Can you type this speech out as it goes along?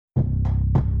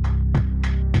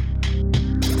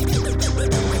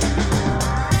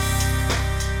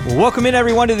Welcome in,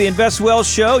 everyone, to the Invest Well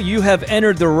Show. You have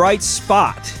entered the right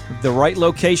spot, the right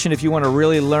location if you want to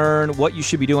really learn what you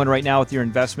should be doing right now with your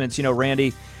investments. You know,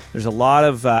 Randy, there's a lot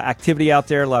of activity out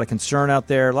there, a lot of concern out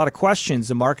there, a lot of questions.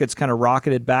 The market's kind of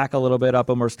rocketed back a little bit, up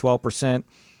almost 12%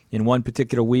 in one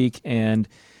particular week. And,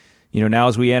 you know, now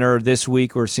as we enter this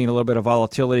week, we're seeing a little bit of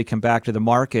volatility come back to the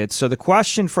market. So the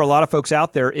question for a lot of folks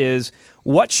out there is,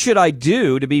 what should I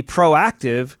do to be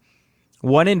proactive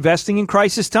when investing in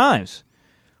crisis times?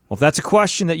 Well, if that's a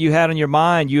question that you had on your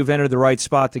mind, you've entered the right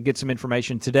spot to get some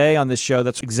information today on this show.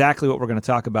 That's exactly what we're going to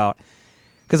talk about.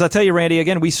 Because I'll tell you, Randy,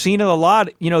 again, we've seen it a lot,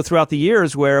 you know, throughout the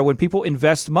years where when people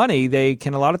invest money, they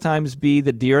can a lot of times be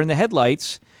the deer in the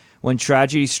headlights when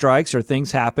tragedy strikes or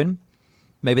things happen.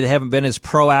 Maybe they haven't been as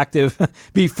proactive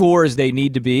before as they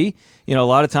need to be. You know, a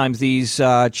lot of times these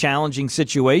challenging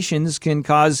situations can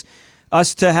cause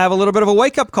us to have a little bit of a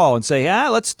wake-up call and say,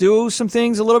 let's do some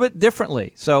things a little bit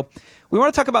differently. So we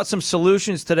want to talk about some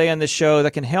solutions today on this show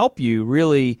that can help you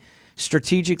really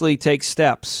strategically take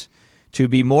steps to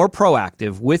be more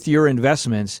proactive with your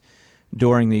investments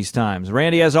during these times.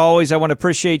 Randy, as always, I want to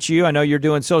appreciate you. I know you're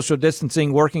doing social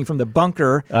distancing, working from the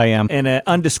bunker. I am. In an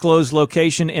undisclosed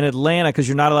location in Atlanta because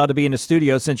you're not allowed to be in the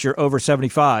studio since you're over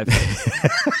 75.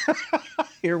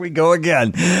 Here we go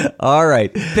again. All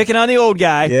right. Picking on the old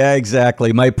guy. Yeah,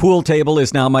 exactly. My pool table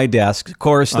is now my desk. Of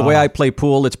course, the way I play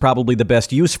pool, it's probably the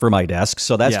best use for my desk,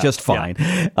 so that's just fine.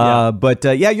 But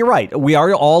you're right. We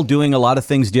are all doing a lot of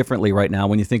things differently right now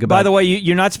when you think about it. By the way,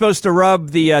 you're not supposed to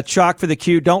rub the chalk for the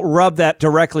cue. Don't rub that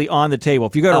directly on the table.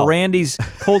 If you go to Randy's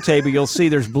pool table, you'll see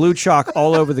there's blue chalk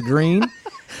all over the green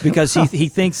because he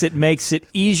thinks it makes it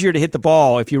easier to hit the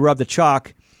ball if you rub the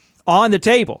chalk on the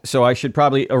table. So I should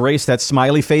probably erase that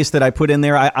smiley face that I put in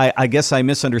there. I guess I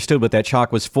misunderstood what that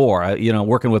chalk was for.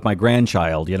 Working with my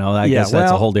grandchild, I guess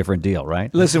that's a whole different deal,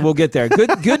 right? Listen, we'll get there.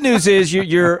 Good news is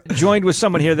you're joined with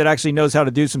someone here that actually knows how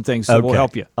to do some things, so we'll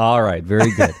help you. All right,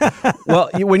 very good. Well,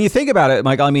 when you think about it,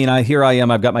 Mike, I mean, here I am.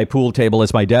 I've got my pool table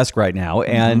as my desk right now,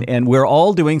 and we're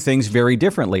all doing things very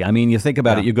differently. I mean, you think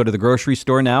about it. You go to the grocery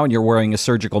store now, and you're wearing a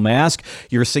surgical mask.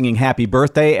 You're singing "Happy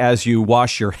Birthday" as you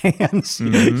wash your hands.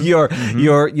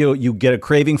 You get a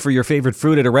craving for your favorite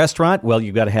fruit at a restaurant. Well,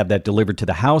 you've got to have that delivered to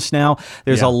the house now.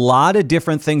 There's a lot of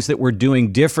different things that we're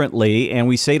doing differently, and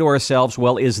we say to ourselves,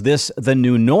 well, is this the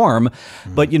new norm?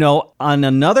 But, on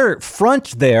another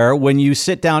front there, when you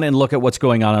sit down and look at what's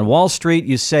going on Wall Street,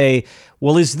 you say,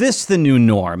 well, is this the new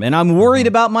norm? And I'm worried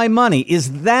about my money.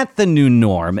 Is that the new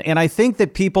norm? And I think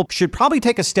that people should probably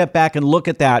take a step back and look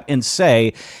at that and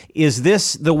say, is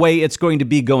this the way it's going to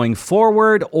be going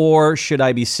forward, or should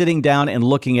I be sitting down and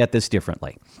looking at this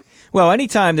differently? Well,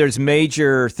 anytime there's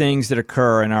major things that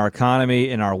occur in our economy,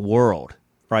 in our world,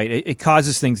 right, it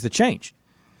causes things to change.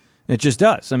 It just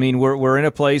does. I mean, we're in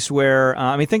a place where,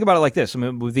 think about it like this. I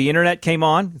mean, the internet came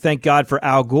on. Thank God for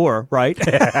Al Gore, right?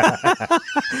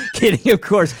 Kidding, of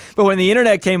course. But when the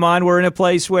internet came on, we're in a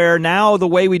place where now the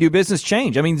way we do business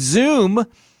changed. I mean, Zoom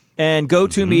and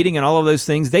GoToMeeting and all of those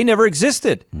things, they never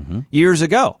existed years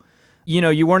ago.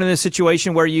 You weren't in a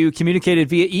situation where you communicated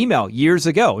via email years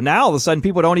ago. Now, all of a sudden,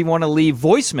 people don't even want to leave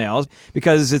voicemails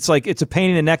because it's a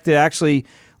pain in the neck to actually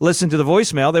listen to the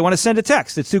voicemail. They want to send a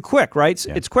text. It's too quick, right?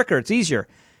 It's quicker. It's easier.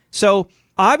 So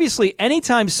obviously,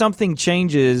 anytime something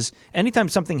changes, anytime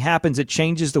something happens, it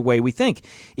changes the way we think.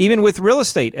 Even with real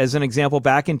estate, as an example,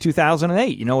 back in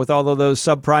 2008, with all of those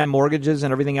subprime mortgages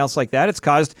and everything else like that, it's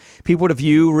caused people to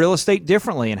view real estate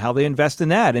differently and how they invest in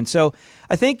that. And so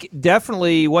I think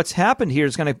definitely what's happened here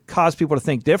is going to cause people to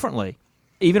think differently.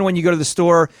 Even when you go to the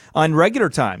store on regular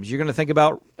times, you're going to think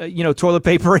about, toilet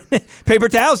paper and paper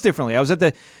towels differently. I was at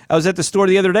the store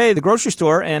the other day, the grocery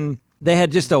store, and they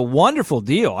had just a wonderful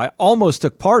deal I almost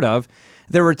took part of.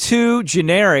 There were 2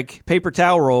 generic paper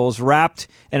towel rolls wrapped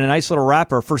in a nice little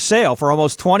wrapper for sale for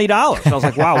almost $20. I was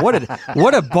like, wow,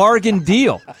 what a bargain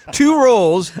deal. 2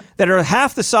 rolls that are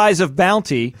half the size of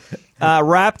Bounty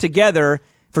wrapped together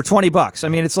for $20. I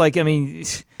mean, it's like,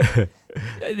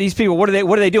 these people, what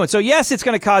are they doing? So yes, it's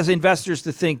going to cause investors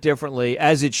to think differently,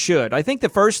 as it should. I think the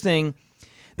first thing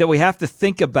that we have to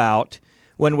think about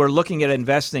when we're looking at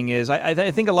investing is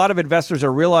I think a lot of investors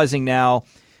are realizing now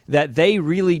that they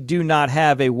really do not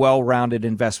have a well-rounded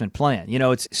investment plan.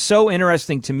 It's so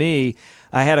interesting to me.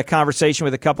 I had a conversation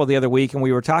with a couple the other week, and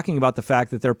we were talking about the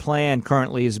fact that their plan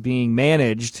currently is being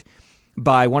managed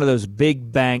by one of those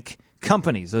big bank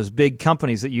companies, those big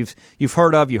companies that you've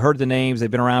heard of. You heard the names. They've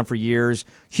been around for years.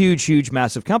 Huge,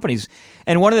 massive companies.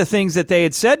 And one of the things that they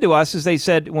had said to us is they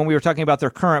said, when we were talking about their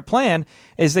current plan,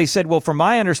 is they said, well, from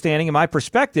my understanding and my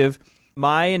perspective,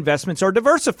 my investments are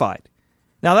diversified.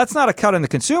 Now, that's not a cut on the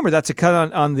consumer. That's a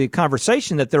cut on the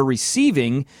conversation that they're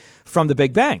receiving from the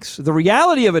big banks. The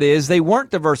reality of it is they weren't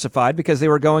diversified because they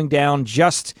were going down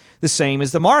just the same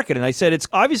as the market. And I said it's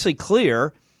obviously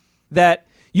clear that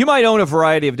you might own a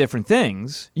variety of different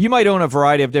things. You might own a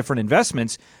variety of different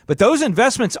investments, but those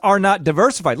investments are not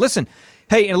diversified. Listen,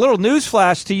 hey, a little news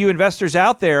flash to you investors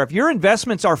out there. If your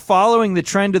investments are following the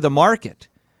trend of the market,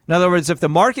 in other words, if the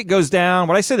market goes down,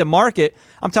 when I say the market,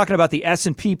 I'm talking about the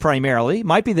S&P primarily.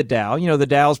 Might be the Dow. You know, the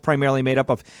Dow is primarily made up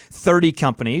of 30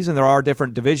 companies, and there are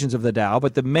different divisions of the Dow,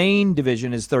 but the main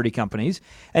division is 30 companies.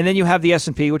 And then you have the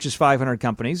S&P, which is 500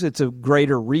 companies. It's a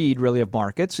greater read, really, of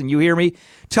markets. And you hear me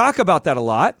talk about that a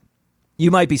lot. You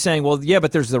might be saying, well, yeah,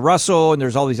 but there's the Russell and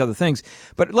there's all these other things.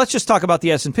 But let's just talk about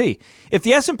the S&P. If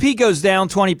the S&P goes down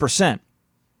 20%,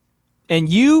 and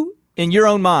you, in your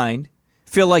own mind,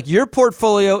 feel like your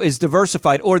portfolio is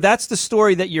diversified, or that's the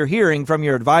story that you're hearing from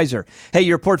your advisor. Hey,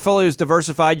 your portfolio is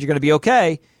diversified, you're going to be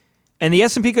okay. And the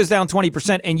S&P goes down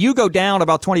 20% and you go down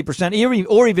about 20%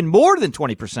 or even more than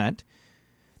 20%.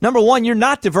 Number one, you're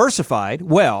not diversified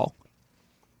well.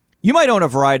 You might own a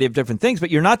variety of different things,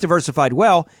 but you're not diversified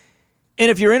well.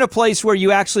 And if you're in a place where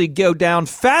you actually go down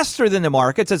faster than the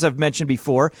markets, as I've mentioned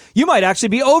before, you might actually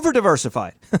be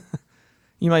over-diversified.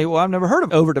 You might, well, I've never heard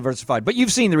of over-diversified, but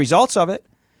you've seen the results of it.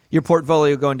 Your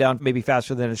portfolio going down maybe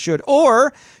faster than it should,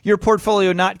 or your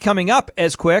portfolio not coming up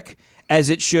as quick as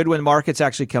it should when markets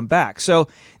actually come back. So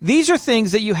these are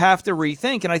things that you have to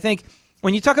rethink. And I think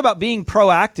when you talk about being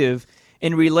proactive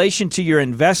in relation to your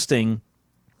investing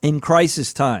in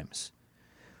crisis times,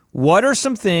 what are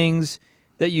some things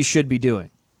that you should be doing?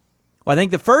 Well, I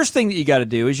think the first thing that you got to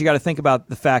do is you got to think about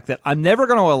the fact that I'm never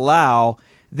going to allow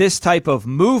this type of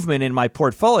movement in my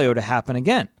portfolio to happen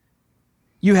again.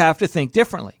 You have to think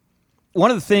differently. One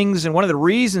of the things and one of the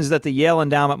reasons that the Yale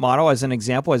endowment model, as an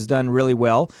example, has done really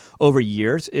well over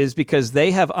years is because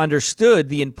they have understood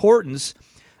the importance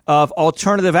of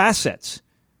alternative assets,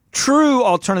 true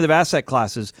alternative asset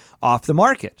classes off the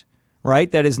market, right?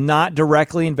 That is not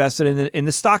directly invested in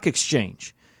the stock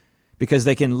exchange, because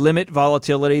they can limit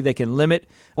volatility. They can limit,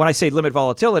 when I say limit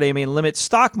volatility, I mean limit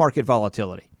stock market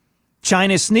volatility.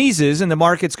 China sneezes and the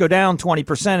markets go down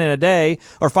 20% in a day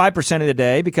or 5% in a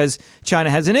day because China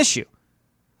has an issue.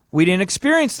 We didn't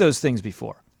experience those things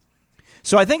before.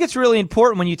 So I think it's really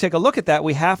important when you take a look at that,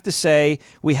 we have to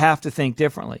think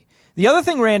differently. The other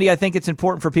thing, Randy, I think it's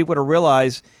important for people to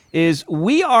realize is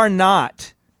we are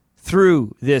not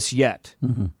through this yet.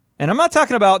 Mm-hmm. And I'm not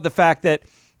talking about the fact that,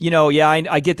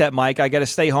 I get that, Mike. I got to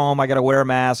stay home. I got to wear a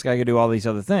mask. I got to do all these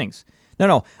other things.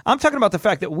 No. I'm talking about the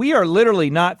fact that we are literally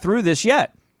not through this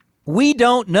yet. We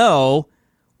don't know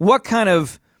what kind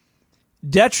of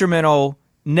detrimental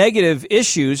negative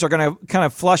issues are going to kind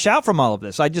of flush out from all of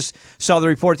this. I just saw the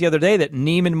report the other day that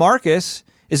Neiman Marcus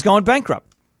is going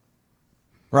bankrupt,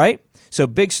 right? So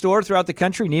big store throughout the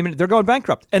country, Neiman, they're going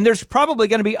bankrupt. And there's probably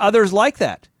going to be others like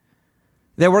that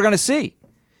we're going to see.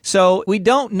 So we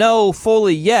don't know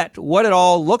fully yet what it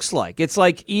all looks like. It's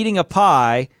like eating a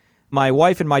pie. My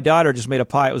wife and my daughter just made a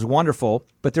pie. It was wonderful,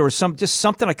 but there was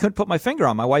something I couldn't put my finger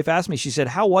on. My wife asked me, she said,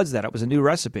 how was that? It was a new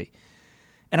recipe.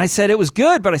 And I said, it was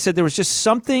good, but I said there was just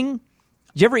something.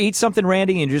 Did you ever eat something,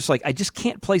 Randy, and you're just like, I just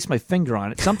can't place my finger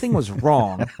on it. Something was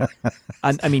wrong.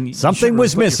 I mean, something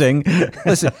was missing.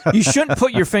 Listen, you shouldn't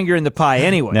put your finger in the pie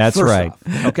anyway. That's right.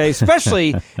 Off, okay,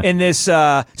 especially in this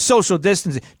social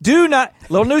distancing. Do not,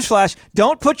 little newsflash,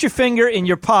 don't put your finger in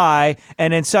your pie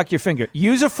and then suck your finger.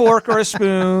 Use a fork or a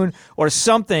spoon or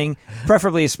something,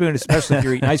 preferably a spoon, especially if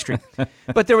you're eating ice cream.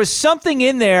 But there was something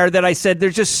in there that I said,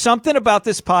 there's just something about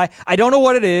this pie. I don't know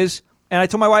what it is. And I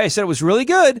told my wife, I said it was really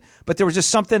good, but there was just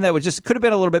something that could have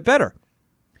been a little bit better.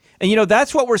 And,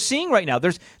 that's what we're seeing right now.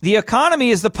 The economy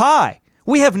is the pie.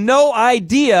 We have no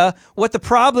idea what the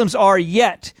problems are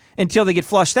yet until they get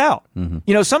flushed out.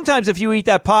 Mm-hmm. Sometimes if you eat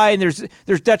that pie and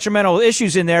there's detrimental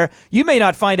issues in there, you may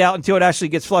not find out until it actually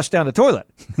gets flushed down the toilet.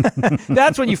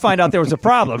 That's when you find out there was a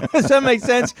problem. Does that make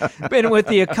sense? And with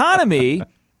the economy,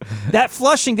 that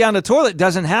flushing down the toilet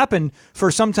doesn't happen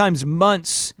for sometimes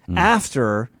months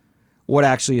after what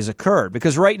actually has occurred.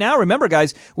 Because right now, remember,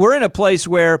 guys, we're in a place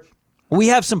where we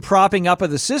have some propping up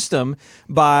of the system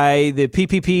by the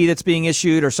PPP that's being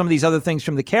issued or some of these other things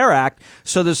from the CARE Act.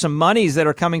 So there's some monies that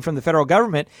are coming from the federal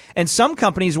government. And some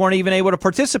companies weren't even able to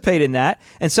participate in that.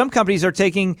 And some companies are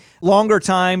taking longer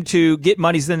time to get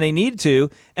monies than they need to.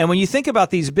 And when you think about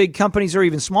these big companies or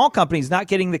even small companies not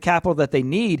getting the capital that they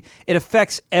need, it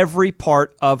affects every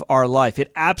part of our life.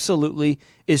 It absolutely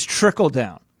is trickle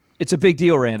down. It's a big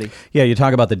deal, Randy. Yeah, you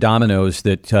talk about the dominoes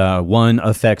that one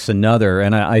affects another,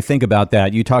 and I think about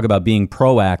that. You talk about being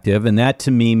proactive, and that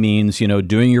to me means,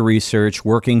 doing your research,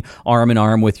 working arm in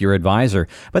arm with your advisor.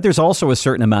 But there's also a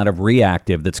certain amount of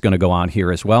reactive that's going to go on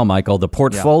here as well, Michael. The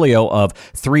portfolio of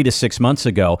 3 to 6 months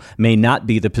ago may not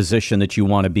be the position that you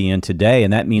want to be in today,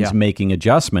 and that means making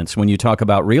adjustments. When you talk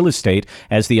about real estate,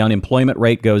 as the unemployment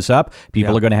rate goes up,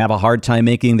 people are going to have a hard time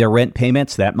making their rent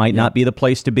payments. That might not be the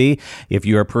place to be. If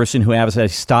you're a person who has a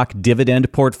stock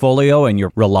dividend portfolio and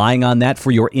you're relying on that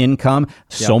for your income,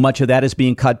 so much of that is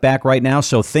being cut back right now.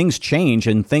 So things change,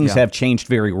 and things have changed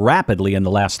very rapidly in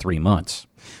the last 3 months.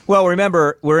 Well,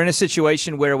 remember, we're in a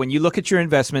situation where when you look at your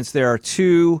investments, there are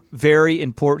two very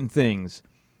important things.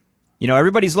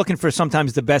 Everybody's looking for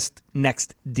sometimes the best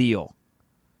next deal.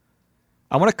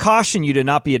 I want to caution you to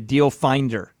not be a deal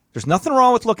finder. There's nothing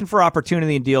wrong with looking for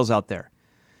opportunity and deals out there.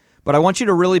 But I want you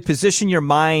to really position your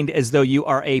mind as though you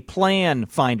are a plan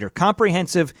finder,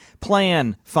 comprehensive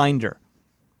plan finder,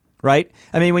 right?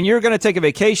 I mean, when you're going to take a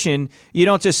vacation, you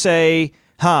don't just say,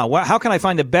 how can I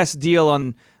find the best deal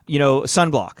on,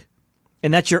 sunblock?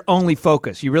 And that's your only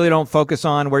focus. You really don't focus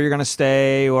on where you're going to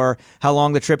stay or how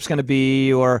long the trip's going to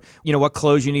be or, what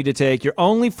clothes you need to take. Your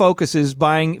only focus is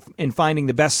buying and finding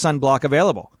the best sunblock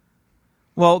available.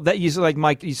 Well, like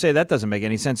Mike, you say that doesn't make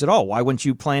any sense at all. Why wouldn't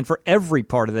you plan for every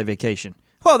part of the vacation?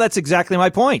 Well, that's exactly my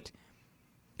point.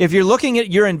 If you're looking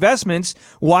at your investments,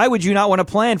 why would you not want to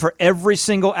plan for every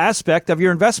single aspect of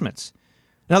your investments?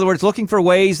 In other words, looking for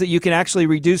ways that you can actually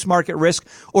reduce market risk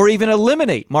or even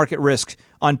eliminate market risk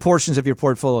on portions of your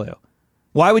portfolio.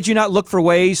 Why would you not look for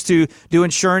ways to do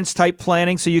insurance-type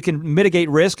planning so you can mitigate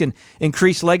risk and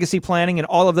increase legacy planning and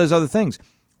all of those other things?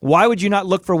 Why would you not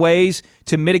look for ways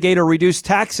to mitigate or reduce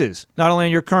taxes, not only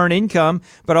on your current income,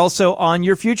 but also on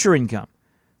your future income?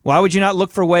 Why would you not look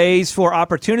for ways for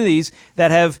opportunities that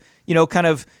have, kind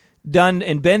of done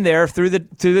and been there through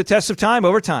the test of time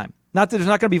over time? Not that there's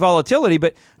not going to be volatility,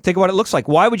 but take what it looks like.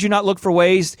 Why would you not look for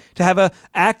ways to have an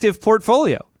active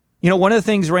portfolio? One of the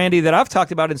things, Randy, that I've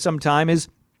talked about in some time is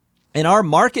in our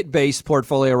market-based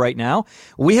portfolio right now,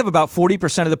 we have about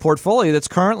 40% of the portfolio that's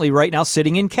currently right now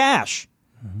sitting in cash.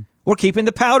 We're keeping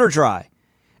the powder dry.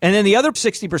 And then the other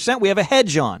 60% we have a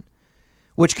hedge on,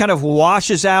 which kind of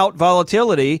washes out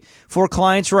volatility for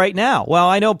clients right now. Well,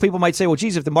 I know people might say, well,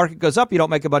 geez, if the market goes up, you don't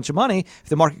make a bunch of money. If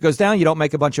the market goes down, you don't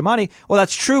make a bunch of money. Well,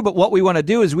 that's true, but what we want to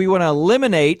do is we want to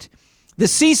eliminate the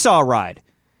seesaw ride.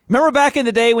 Remember back in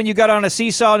the day when you got on a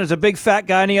seesaw and there's a big fat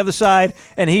guy on the other side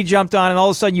and he jumped on and all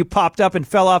of a sudden you popped up and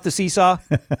fell off the seesaw?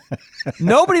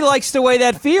 Nobody likes the way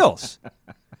that feels.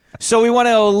 So we want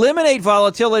to eliminate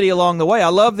volatility along the way. I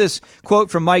love this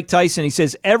quote from Mike Tyson. He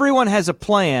says, everyone has a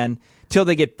plan till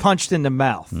they get punched in the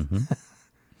mouth.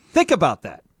 Think about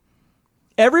that.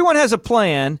 Everyone has a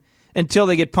plan until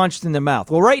they get punched in the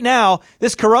mouth. Well, right now,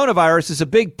 this coronavirus is a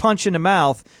big punch in the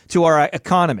mouth to our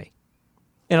economy.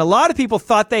 And a lot of people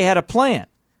thought they had a plan.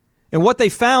 And what they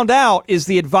found out is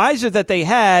the advisor that they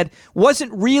had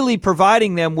wasn't really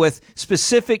providing them with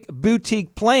specific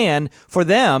boutique plan for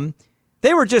them.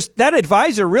 They were that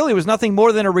advisor really was nothing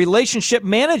more than a relationship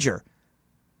manager.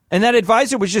 And that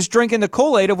advisor was just drinking the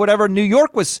Kool-Aid of whatever New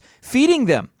York was feeding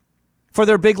them for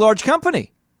their big, large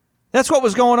company. That's what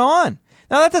was going on.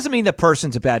 Now, that doesn't mean the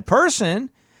person's a bad person,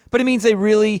 but it means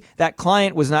that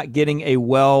client was not getting a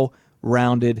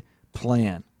well-rounded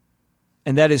plan.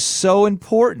 And that is so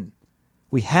important.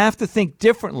 We have to think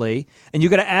differently, and you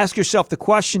got to ask yourself the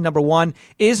question, number one,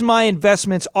 are my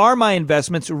investments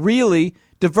really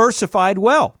diversified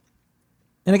well?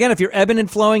 And again, if you're ebbing and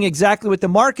flowing exactly with the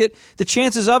market, the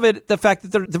chances of it, the fact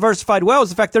that they're diversified well, is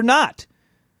the fact they're not.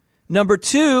 Number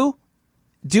two,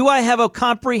 do I have a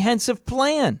comprehensive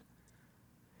plan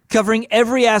covering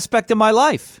every aspect of my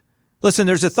life? Listen,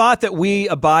 there's a thought that we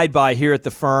abide by here at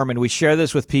the firm, and we share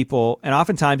this with people, and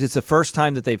oftentimes it's the first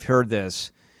time that they've heard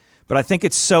this, but I think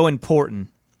it's so important,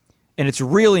 and it's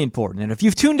really important. And if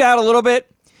you've tuned out a little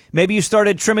bit, maybe you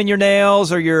started trimming your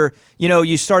nails, or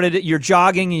you started your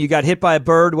jogging and you got hit by a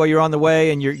bird while you're on the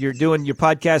way and you're doing your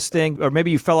podcast thing, or maybe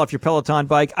you fell off your Peloton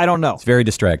bike. I don't know. It's very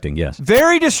distracting, yes.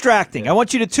 Very distracting. I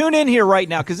want you to tune in here right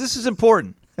now because this is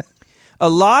important. A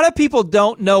lot of people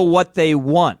don't know what they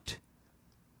want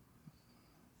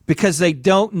because they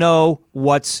don't know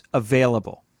what's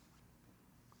available.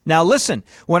 Now listen,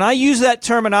 when I use that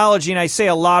terminology and I say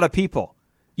a lot of people,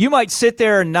 you might sit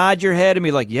there and nod your head and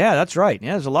be like, yeah, that's right.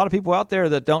 Yeah, there's a lot of people out there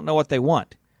that don't know what they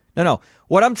want. No.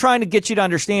 What I'm trying to get you to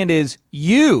understand is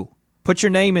you, put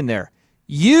your name in there,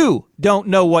 you don't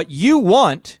know what you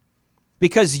want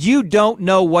because you don't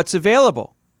know what's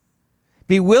available.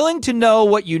 Be willing to know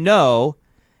what you know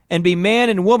and be man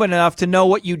and woman enough to know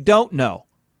what you don't know.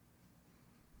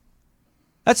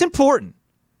 That's important.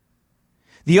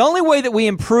 The only way that we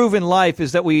improve in life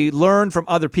is that we learn from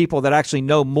other people that actually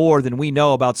know more than we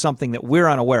know about something that we're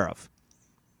unaware of.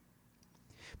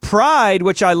 Pride,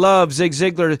 which I love, Zig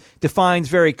Ziglar defines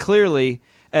very clearly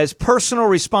as personal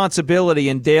responsibility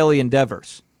in daily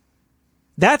endeavors.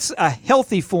 That's a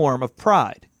healthy form of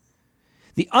pride.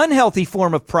 The unhealthy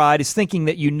form of pride is thinking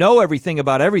that you know everything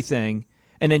about everything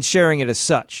and then sharing it as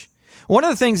such. One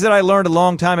of the things that I learned a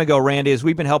long time ago, Randy, is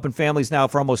we've been helping families now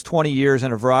for almost 20 years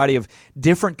in a variety of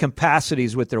different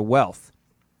capacities with their wealth,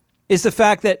 is the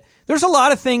fact that there's a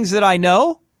lot of things that I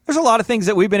know. There's a lot of things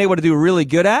that we've been able to do really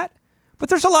good at, but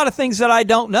there's a lot of things that I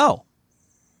don't know.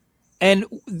 And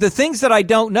the things that I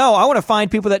don't know, I want to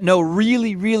find people that know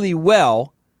really, really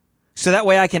well, so that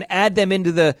way I can add them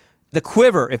into the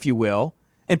quiver, if you will,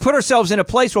 and put ourselves in a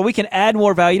place where we can add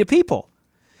more value to people.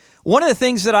 One of the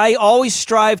things that I always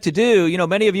strive to do,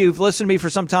 many of you who've listened to me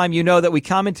for some time, you know that I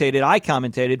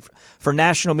commentated for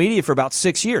national media for about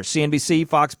 6 years, CNBC,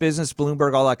 Fox Business,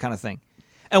 Bloomberg, all that kind of thing.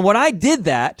 And when I did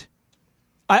that,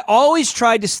 I always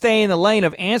tried to stay in the lane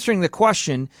of answering the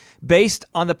question based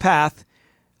on the path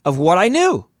of what I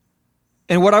knew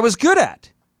and what I was good at.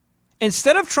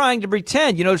 Instead of trying to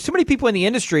pretend, there's too many people in the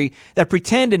industry that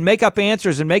pretend and make up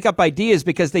answers and make up ideas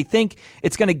because they think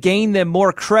it's going to gain them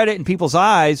more credit in people's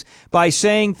eyes by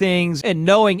saying things and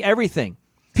knowing everything.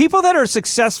 People that are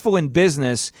successful in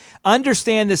business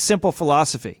understand this simple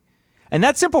philosophy. And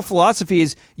that simple philosophy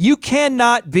is you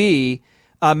cannot be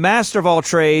a master of all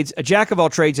trades, a jack of all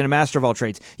trades, and a master of all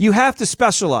trades. You have to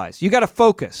specialize. You got to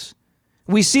focus.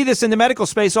 We see this in the medical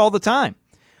space all the time.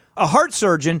 A heart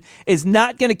surgeon is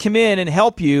not going to come in and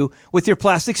help you with your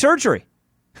plastic surgery.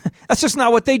 That's just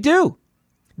not what they do.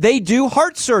 They do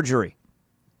heart surgery.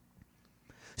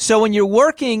 So when you're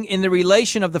working in the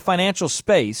relation of the financial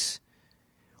space,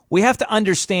 we have to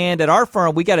understand at our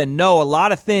firm, we got to know a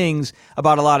lot of things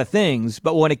about a lot of things.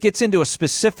 But when it gets into a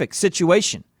specific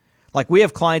situation, like we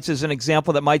have clients as an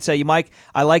example that might say, Mike,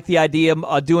 I like the idea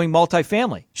of doing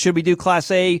multifamily. Should we do class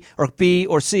A or B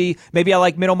or C? Maybe I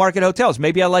like middle market hotels.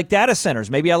 Maybe I like data centers.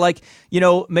 Maybe I like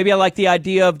the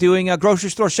idea of doing grocery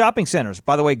store shopping centers.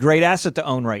 By the way, great asset to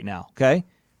own right now. Okay.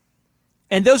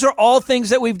 And those are all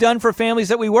things that we've done for families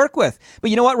that we work with. But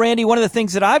you know what, Randy? One of the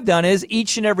things that I've done is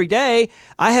each and every day,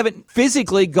 I haven't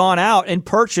physically gone out and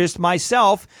purchased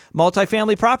myself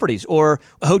multifamily properties or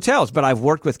hotels, but I've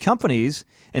worked with companies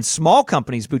and small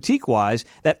companies, boutique-wise,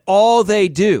 that all they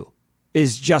do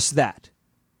is just that.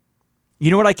 You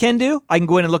know what I can do? I can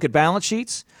go in and look at balance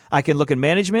sheets. I can look at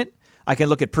management. I can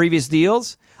look at previous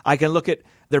deals. I can look at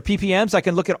their PPMs. I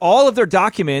can look at all of their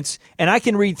documents, and I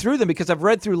can read through them because I've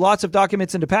read through lots of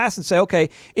documents in the past and say, okay,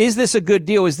 is this a good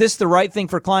deal? Is this the right thing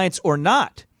for clients or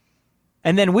not?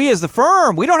 And then we as the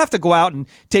firm, we don't have to go out and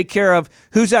take care of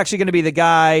who's actually going to be the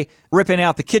guy ripping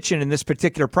out the kitchen in this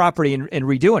particular property and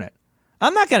redoing it.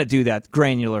 I'm not going to do that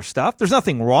granular stuff. There's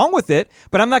nothing wrong with it,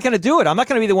 but I'm not going to do it. I'm not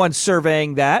going to be the one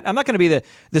surveying that. I'm not going to be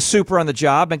the super on the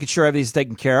job, making sure everything's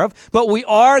taken care of. But we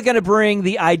are going to bring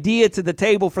the idea to the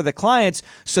table for the clients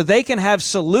so they can have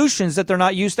solutions that they're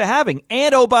not used to having.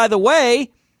 And, oh, by the way,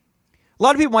 a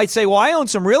lot of people might say, well, I own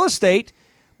some real estate.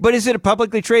 But is it a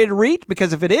publicly traded REIT?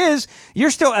 Because if it is,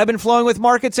 you're still ebb and flowing with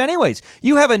markets anyways.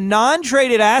 You have a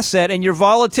non-traded asset and your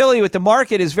volatility with the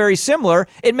market is very similar.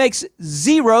 It makes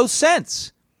zero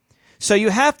sense. So you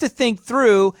have to think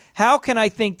through, how can I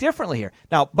think differently here?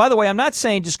 Now, by the way, I'm not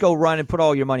saying just go run and put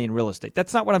all your money in real estate.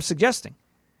 That's not what I'm suggesting.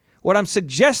 What I'm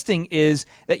suggesting is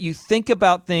that you think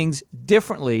about things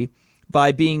differently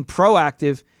by being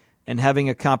proactive and having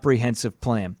a comprehensive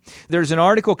plan. There's an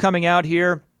article coming out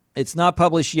here. It's not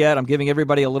published yet. I'm giving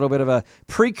everybody a little bit of a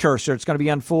precursor. It's going to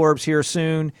be on Forbes here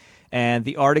soon. And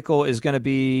the article is going to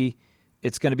be,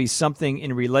 it's going to be something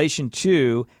in relation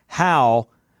to how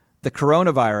the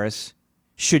coronavirus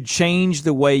should change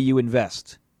the way you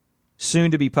invest.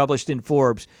 Soon to be published in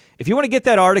Forbes. If you want to get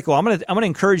that article, I'm going to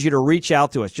encourage you to reach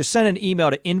out to us. Just send an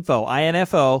email to info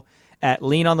at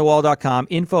leanonthewall.com,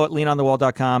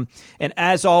 info@leanonthewall.com. And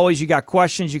as always, you got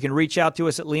questions, you can reach out to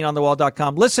us at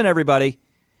leanonthewall.com. Listen, everybody.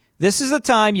 This is a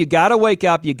time you got to wake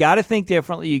up. You got to think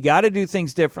differently. You got to do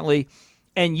things differently.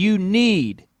 And you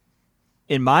need,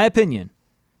 in my opinion,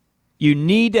 you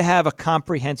need to have a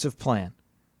comprehensive plan.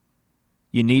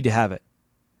 You need to have it.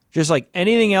 Just like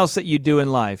anything else that you do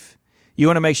in life, you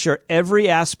want to make sure every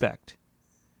aspect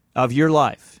of your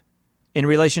life in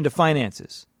relation to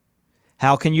finances,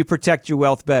 how can you protect your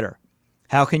wealth better?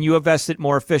 How can you invest it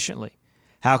more efficiently?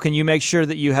 How can you make sure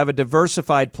that you have a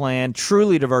diversified plan,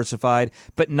 truly diversified,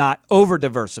 but not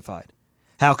over-diversified?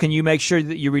 How can you make sure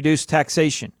that you reduce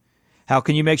taxation? How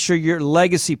can you make sure your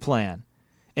legacy plan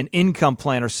and income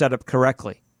plan are set up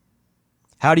correctly?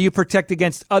 How do you protect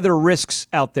against other risks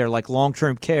out there like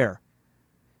long-term care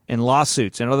and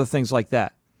lawsuits and other things like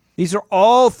that? These are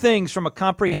all things from a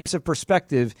comprehensive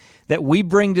perspective that we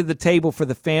bring to the table for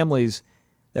the families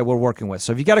that we're working with.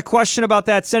 So if you got a question about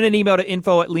that, send an email to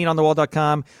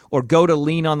info@leanonthewall.com or go to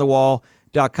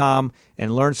leanonthewall.com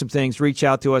and learn some things. Reach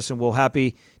out to us, and we'll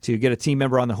happy to get a team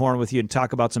member on the horn with you and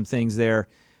talk about some things there,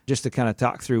 just to kind of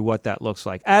talk through what that looks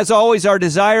like. As always, our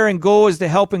desire and goal is to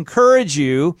help encourage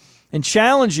you and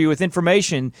challenge you with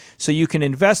information so you can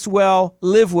invest well,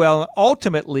 live well, and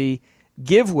ultimately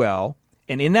give well.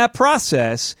 And in that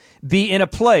process, be in a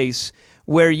place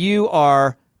where you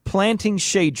are planting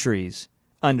shade trees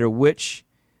under which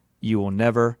you will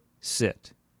never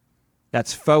sit.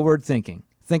 That's forward thinking.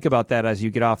 Think about that as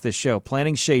you get off this show.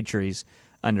 Planting shade trees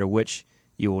under which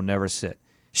you will never sit.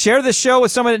 Share this show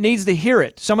with someone that needs to hear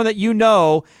it, someone that you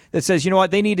know that says, you know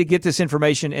what, they need to get this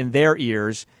information in their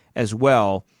ears as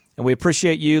well. And we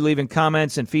appreciate you leaving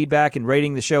comments and feedback and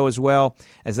rating the show as well,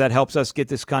 as that helps us get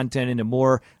this content into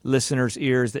more listeners'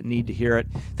 ears that need to hear it.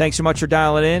 Thanks so much for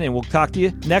dialing in, and we'll talk to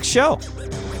you next show.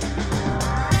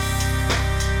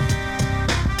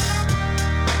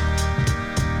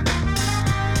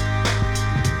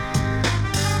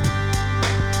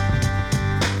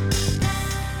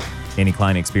 Any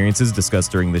client experiences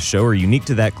discussed during this show are unique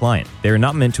to that client. They are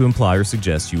not meant to imply or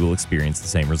suggest you will experience the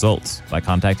same results. By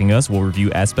contacting us, we'll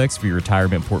review aspects for your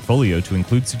retirement portfolio to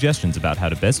include suggestions about how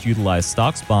to best utilize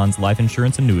stocks, bonds, life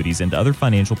insurance, annuities, and other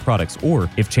financial products, or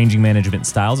if changing management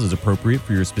styles is appropriate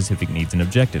for your specific needs and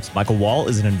objectives. Michael Wall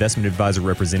is an investment advisor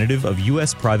representative of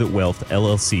U.S. Private Wealth,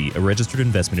 LLC, a registered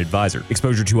investment advisor.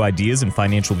 Exposure to ideas and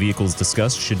financial vehicles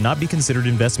discussed should not be considered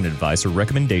investment advice or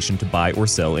recommendation to buy or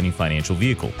sell any financial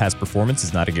vehicle. Past performance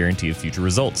is not a guarantee of future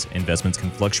results. Investments can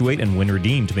fluctuate, and when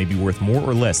redeemed may be worth more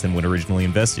or less than when originally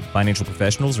invested. Financial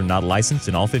professionals are not licensed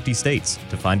in all 50 states.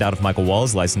 To find out if Michael Wall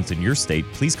is licensed in your state,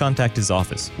 please contact his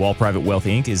office. Wall Private Wealth,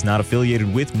 Inc. is not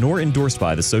affiliated with nor endorsed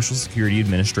by the Social Security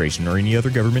Administration or any other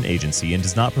government agency and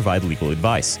does not provide legal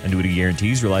advice. Annuity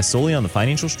guarantees rely solely on the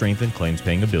financial strength and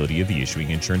claims-paying ability of the issuing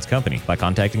insurance company. By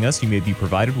contacting us, you may be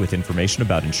provided with information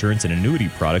about insurance and annuity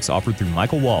products offered through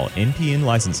Michael Wall, NPN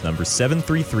license number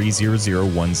 7330010.